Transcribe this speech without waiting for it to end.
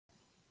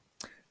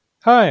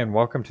Hi, and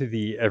welcome to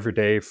the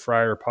Everyday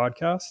Friar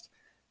podcast.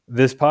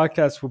 This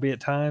podcast will be at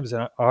times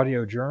an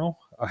audio journal,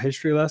 a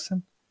history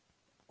lesson,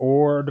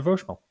 or a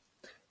devotional.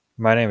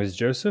 My name is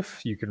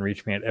Joseph. You can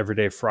reach me at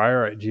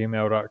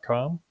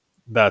everydayfriar@gmail.com.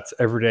 That's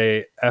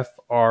everyday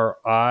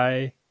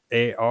FRIAR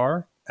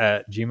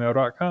at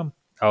gmail.com.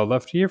 I would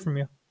love to hear from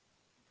you.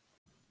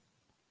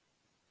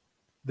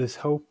 This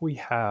hope we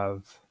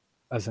have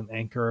as an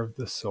anchor of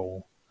the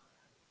soul,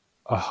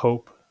 a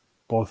hope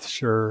both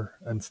sure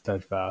and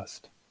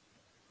steadfast.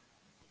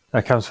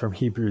 That comes from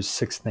Hebrews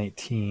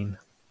 6:19.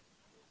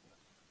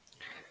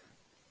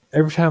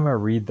 Every time I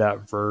read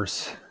that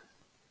verse,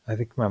 I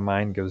think my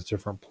mind goes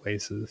different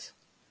places.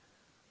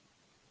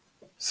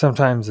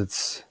 Sometimes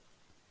it's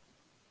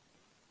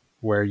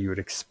where you would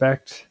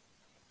expect,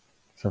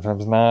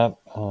 sometimes not.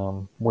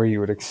 Where you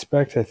would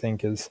expect, I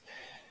think, is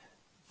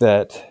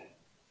that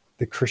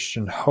the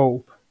Christian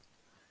hope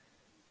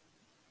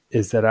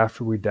is that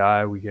after we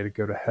die, we get to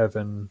go to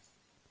heaven,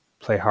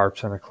 play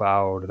harps on a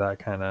cloud, that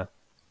kind of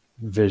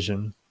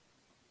vision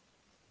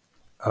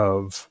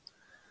of,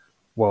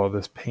 well,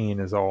 this pain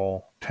is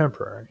all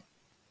temporary.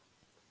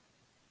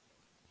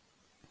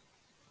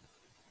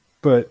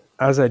 But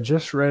as I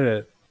just read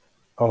it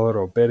a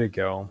little bit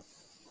ago,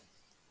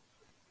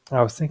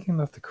 I was thinking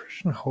that the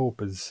Christian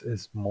hope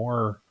is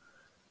more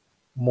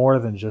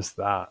than just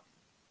that.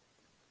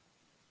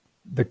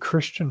 The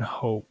Christian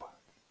hope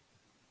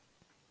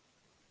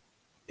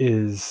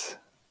is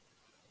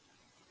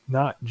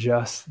not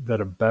just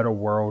that a better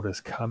world is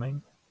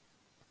coming,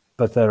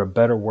 but that a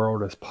better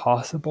world is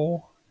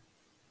possible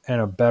and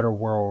a better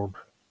world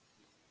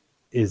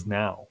is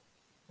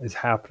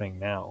happening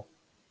now.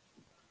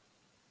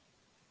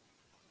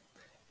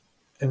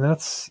 And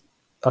that's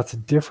a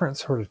different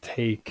sort of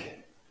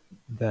take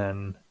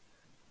than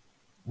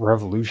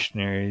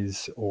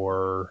revolutionaries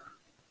or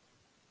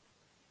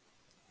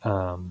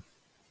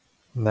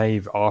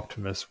naive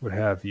optimists would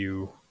have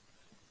you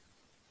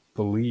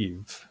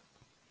believe.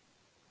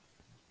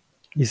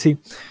 You see,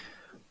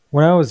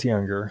 when I was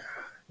younger,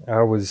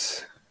 I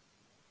was,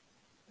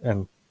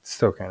 and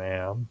still kind of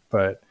am,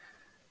 but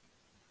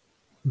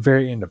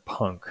very into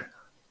punk.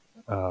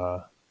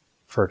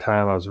 For a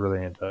time, I was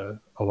really into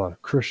a lot of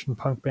Christian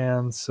punk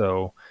bands.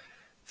 So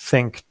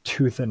think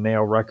Tooth and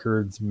Nail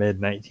Records,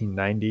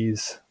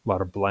 mid-1990s, a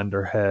lot of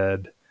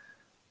Blenderhead,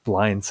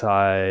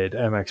 Blindside,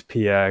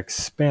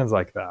 MXPX, bands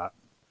like that.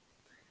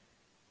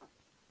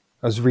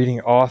 I was reading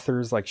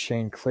authors like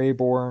Shane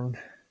Claiborne,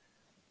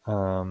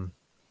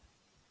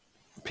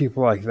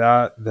 people like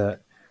that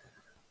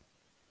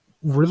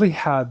really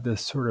had this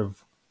sort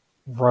of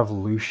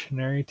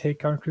revolutionary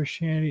take on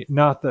Christianity.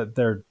 Not that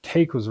their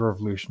take was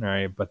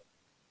revolutionary, but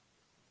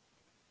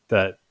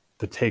that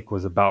the take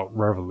was about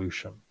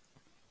revolution.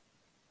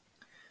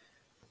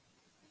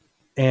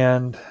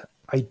 And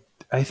I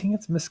think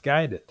it's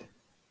misguided.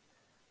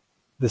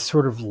 This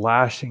sort of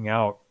lashing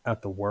out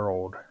at the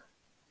world,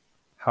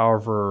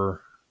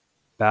 however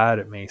bad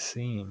it may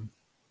seem.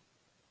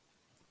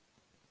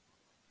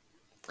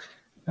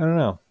 I don't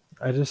know.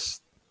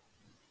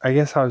 I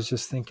guess I was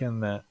just thinking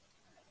that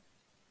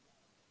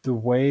the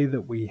way that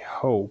we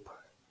hope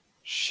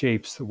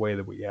shapes the way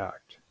that we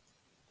act.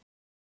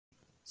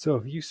 So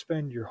if you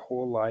spend your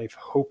whole life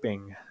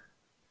hoping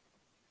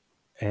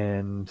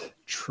and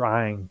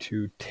trying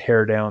to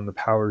tear down the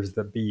powers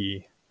that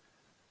be,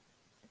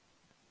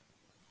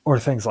 or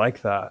things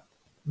like that,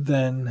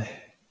 then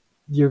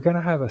you're going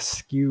to have a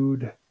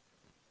skewed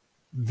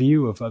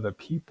view of other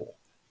people.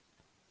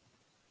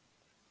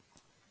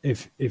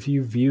 If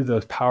you view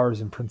those powers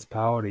and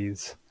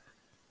principalities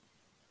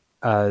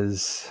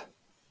as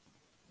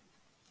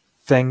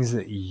things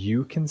that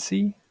you can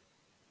see,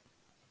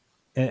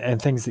 and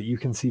things that you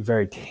can see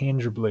very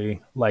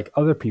tangibly like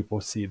other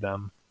people see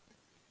them,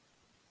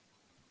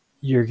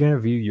 you're going to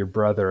view your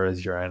brother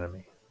as your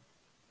enemy.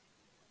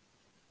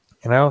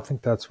 And I don't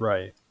think that's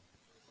right.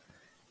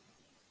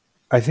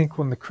 I think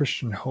when the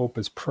Christian hope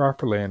is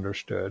properly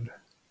understood,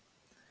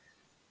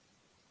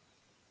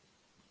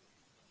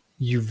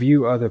 you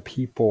view other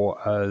people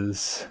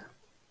as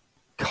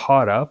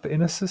caught up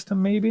in a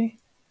system, maybe,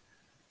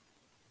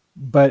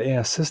 but in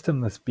a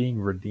system that's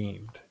being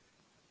redeemed.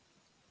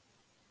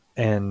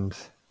 And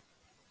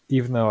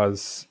even though,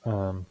 as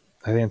I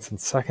think it's in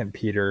 2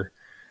 Peter,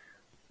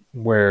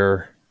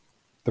 where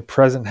the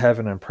present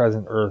heaven and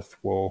present earth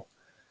will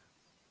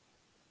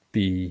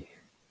be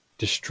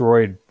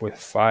destroyed with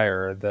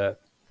fire, that,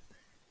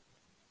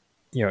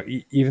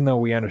 even though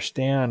we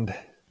understand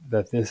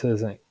that this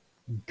isn't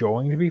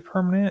going to be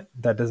permanent,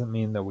 that doesn't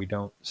mean that we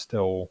don't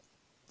still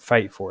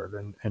fight for it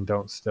and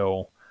don't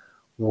still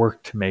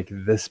work to make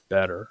this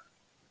better.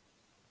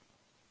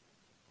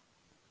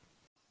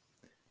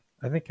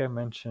 I think I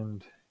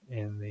mentioned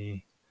in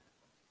the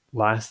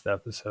last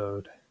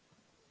episode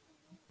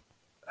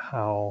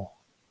how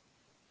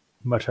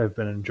much I've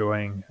been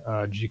enjoying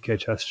G.K.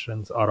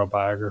 Chesterton's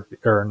autobiography,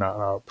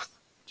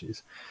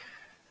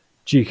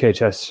 G.K.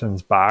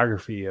 Chesterton's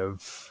biography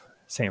of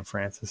St.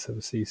 Francis of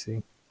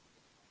Assisi.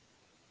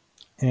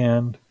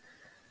 And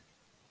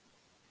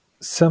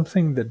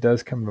something that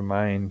does come to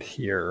mind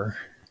here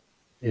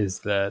is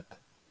that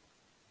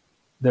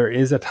there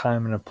is a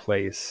time and a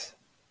place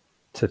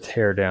to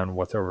tear down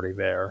what's already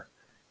there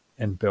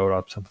and build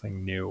up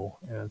something new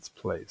in its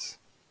place.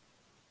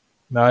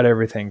 Not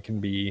everything can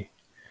be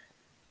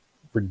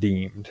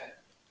redeemed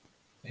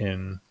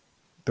in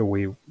the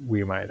way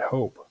we might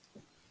hope.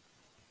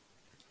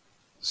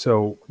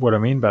 So, what I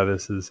mean by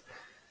this is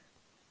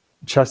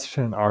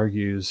Chesterton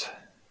argues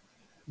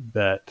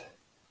that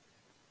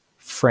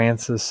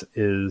Francis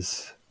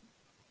is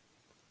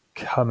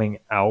coming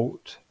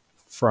out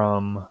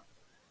from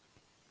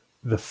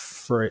the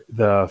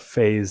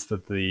phase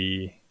that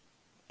the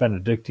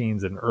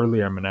Benedictines and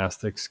earlier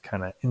monastics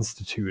kind of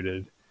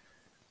instituted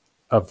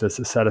of this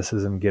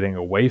asceticism getting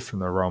away from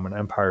the Roman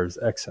Empire's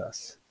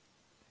excess.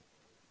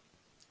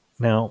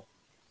 Now,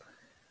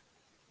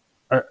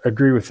 I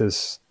agree with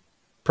this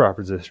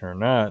proposition or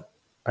not.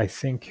 I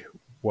think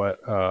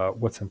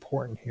what's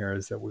important here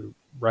is that we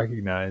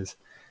recognize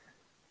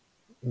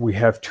we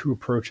have two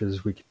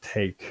approaches we could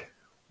take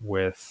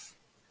with,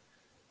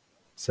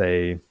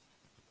 say,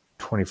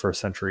 21st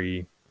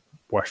century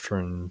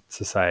Western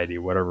society,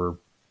 whatever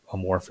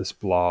amorphous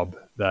blob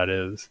that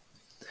is.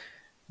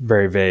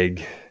 Very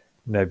vague,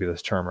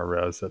 nebulous term. I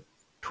realize that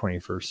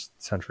 21st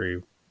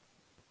century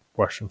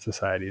Western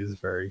society is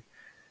very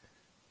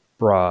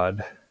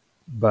broad,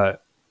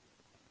 but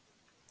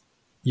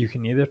you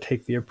can either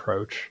take the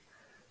approach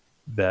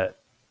that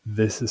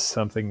this is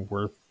something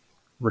worth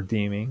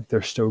redeeming.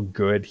 There's still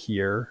good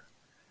here,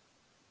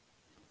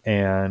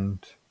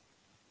 and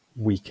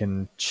we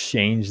can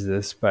change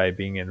this by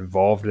being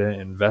involved in it,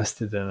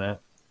 invested in it.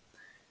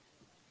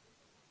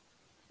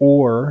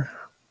 Or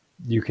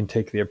you can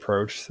take the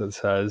approach that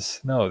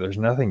says, no, there's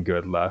nothing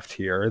good left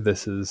here.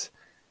 This is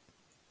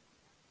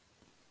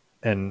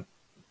an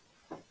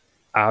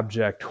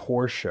abject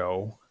horror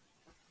show,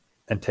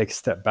 and take a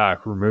step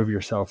back, remove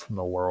yourself from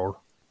the world,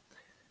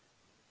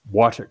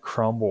 watch it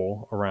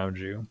crumble around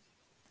you,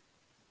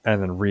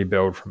 and then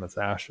rebuild from its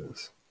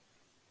ashes.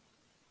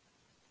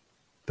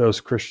 Those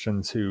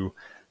Christians who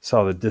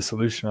saw the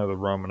dissolution of the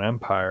Roman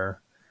Empire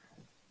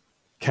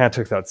kind of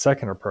took that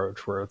second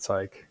approach where it's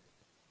like,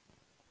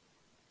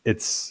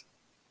 it's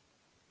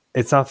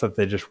not that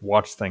they just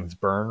watched things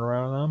burn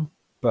around them,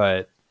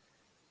 but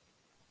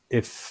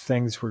if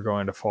things were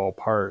going to fall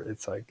apart,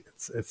 it's like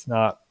it's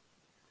not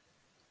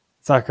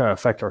going to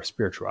affect our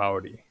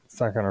spirituality. It's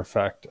not going to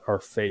affect our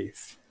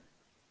faith.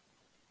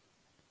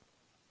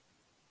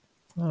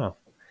 I don't know.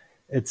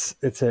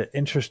 It's an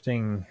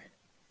interesting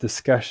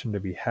discussion to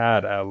be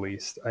had, at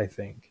least, I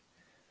think,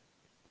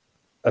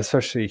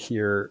 especially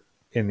here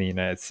in the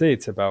United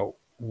States, about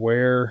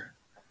where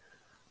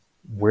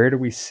do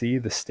we see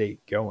the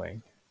state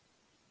going?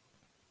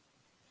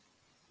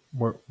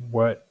 What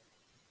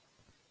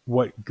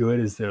good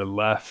is there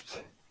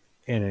left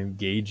in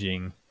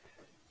engaging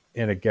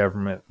in a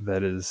government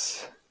that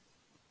is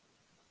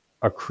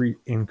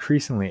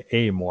increasingly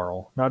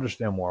amoral, not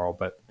just immoral,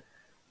 but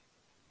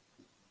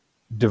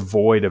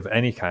devoid of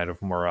any kind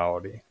of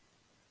morality?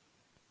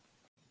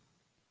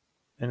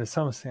 And to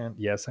some extent,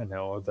 yes, I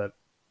know that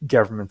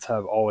governments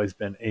have always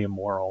been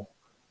amoral,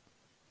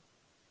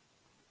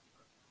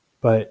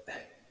 but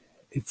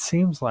it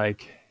seems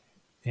like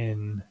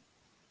in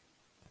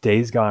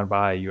days gone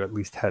by, you at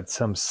least had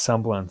some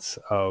semblance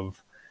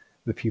of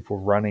the people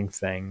running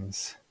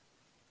things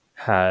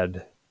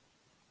had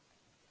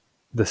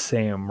the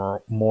same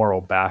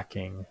moral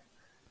backing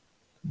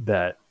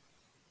that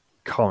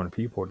common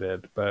people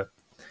did. But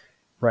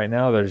right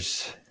now,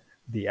 there's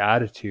the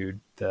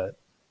attitude that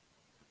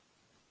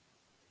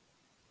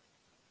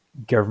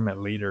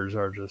government leaders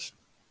are just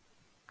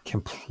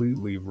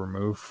completely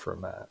removed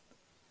from that,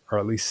 or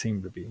at least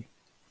seem to be.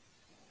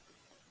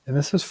 And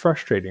this is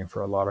frustrating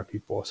for a lot of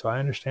people. So I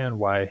understand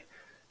why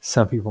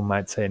some people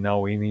might say, no,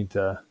 we need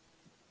to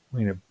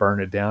burn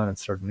it down and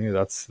start anew.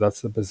 That's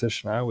the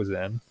position I was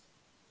in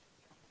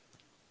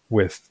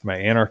with my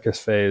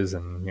anarchist phase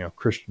and,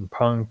 Christian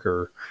punk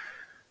or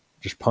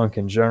just punk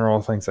in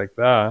general, things like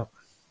that.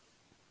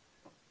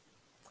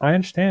 I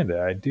understand it.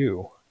 I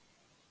do.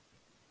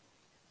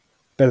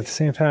 But at the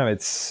same time,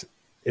 it's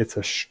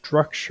a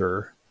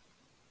structure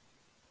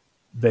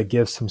that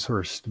gives some sort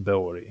of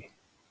stability.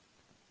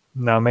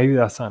 Now, maybe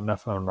that's not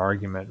enough of an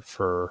argument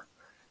for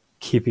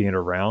keeping it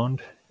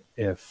around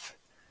if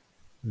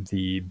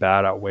the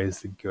bad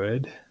outweighs the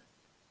good.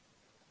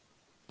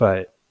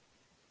 But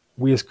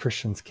we as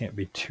Christians can't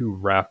be too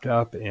wrapped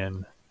up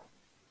in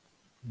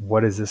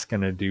what is this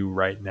going to do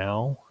right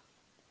now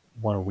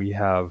when we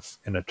have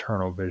an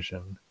eternal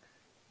vision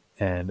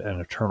and an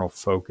eternal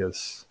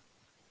focus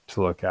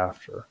to look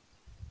after.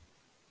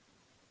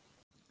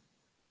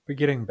 But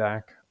getting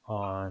back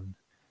on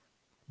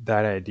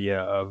that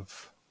idea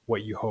of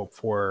what you hope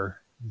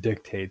for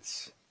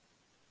dictates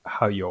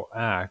how you'll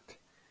act,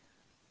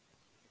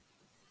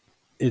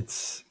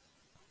 it's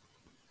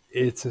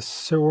a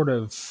sort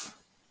of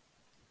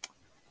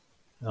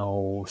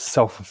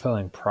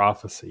self-fulfilling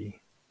prophecy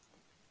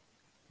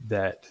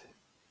that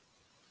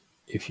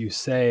if you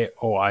say,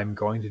 oh, I'm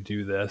going to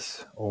do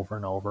this over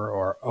and over,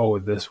 or oh,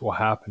 this will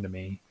happen to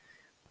me,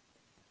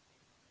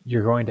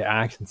 you're going to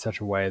act in such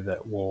a way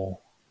that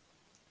will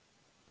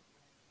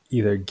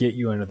either get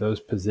you into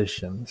those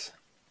positions,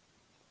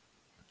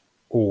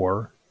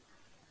 or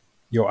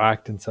you'll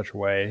act in such a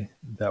way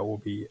that will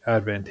be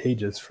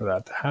advantageous for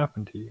that to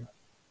happen to you.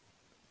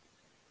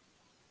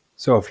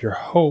 So if your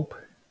hope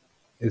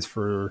is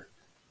for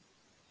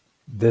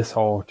this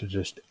all to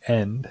just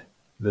end,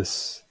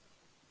 this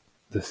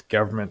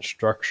government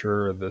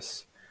structure,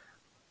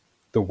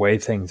 the way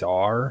things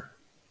are,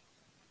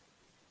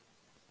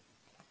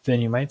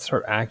 then you might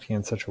start acting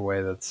in such a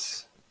way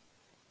that's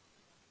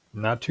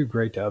not too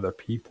great to other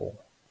people.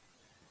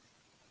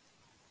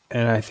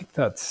 And I think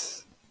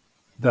that's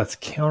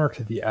counter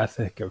to the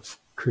ethic of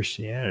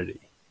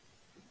Christianity.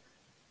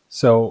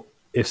 So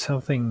if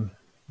something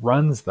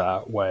runs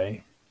that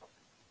way,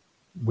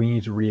 we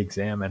need to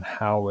re-examine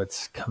how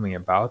it's coming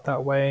about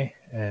that way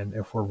and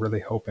if we're really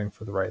hoping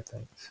for the right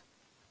things.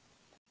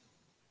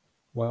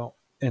 Well,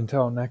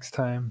 until next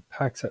time,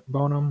 Pax et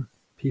Bonum,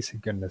 peace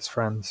and goodness,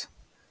 friends.